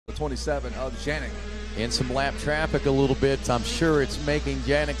27 of Janik. In some lap traffic a little bit. I'm sure it's making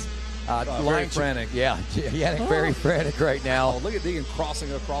Janik's very frantic. Yeah, Janik very frantic right now. Oh, look at Deegan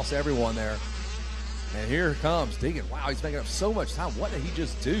crossing across everyone there. And here comes Deegan. Wow, he's making up so much time. What did he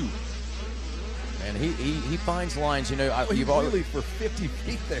just do? And he finds lines. You know, You've really for 50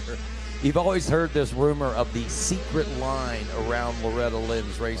 feet there. You've always heard this rumor of the secret line around Loretta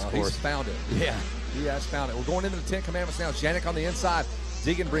Lynn's race course. He's found it. Yeah. He has found it. We're going into the 10 Commandments now. Janik on the inside.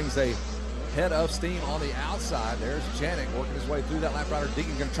 Deegan brings a head of steam on the outside. There's Janik working his way through that lap rider.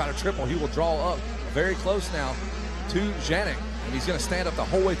 Deegan going to try to triple. He will draw up very close now to Janik. And he's going to stand up the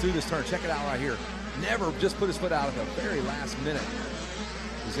whole way through this turn. Check it out right here. Never just put his foot out at the very last minute.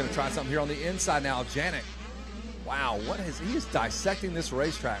 He's going to try something here on the inside now. Janik. Wow, he is dissecting this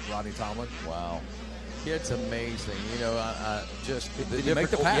racetrack, Rodney Tomlin. Wow. It's amazing. You know, Did you make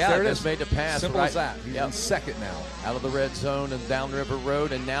the pass? Yeah, there it just is. made the pass. Simple right. as that. He's in second now. Out of the red zone and down River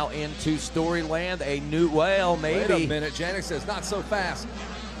Road and now into Storyland. A new, well, maybe. Wait a minute. Janik says, not so fast.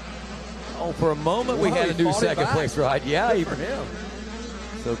 Oh, for a moment we had a new second place ride. Yeah, for him.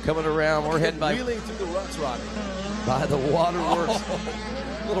 So coming around, we're heading by. Wheeling through the ruts, Rodney. By the waterworks.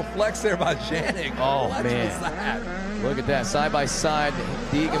 Oh, little flex there by Janik. Oh, what man. was that? Look at that, side by side.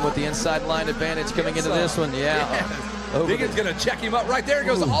 Deegan with the inside line advantage coming into this one. Yeah. Deegan's going to check him up right there. He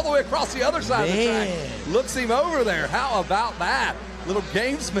goes all the way across the other side of the track. Looks him over there. How about that? Little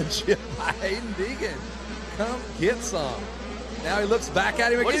gamesmanship by Hayden Deegan. Come get some. Now he looks back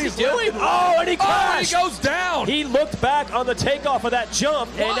at him again. What is he doing? Oh, and he crashed. He goes down. He looked back on the takeoff of that jump,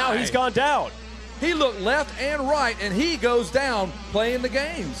 and now he's gone down. He looked left and right, and he goes down playing the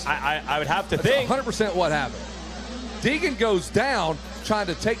games. I would have to That's think. 100% what happened. Deegan goes down trying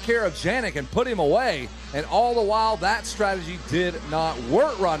to take care of Janik and put him away, and all the while that strategy did not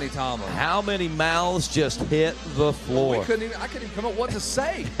work, Rodney Tomlin. How many mouths just hit the floor? I couldn't even come up with what to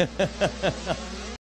say.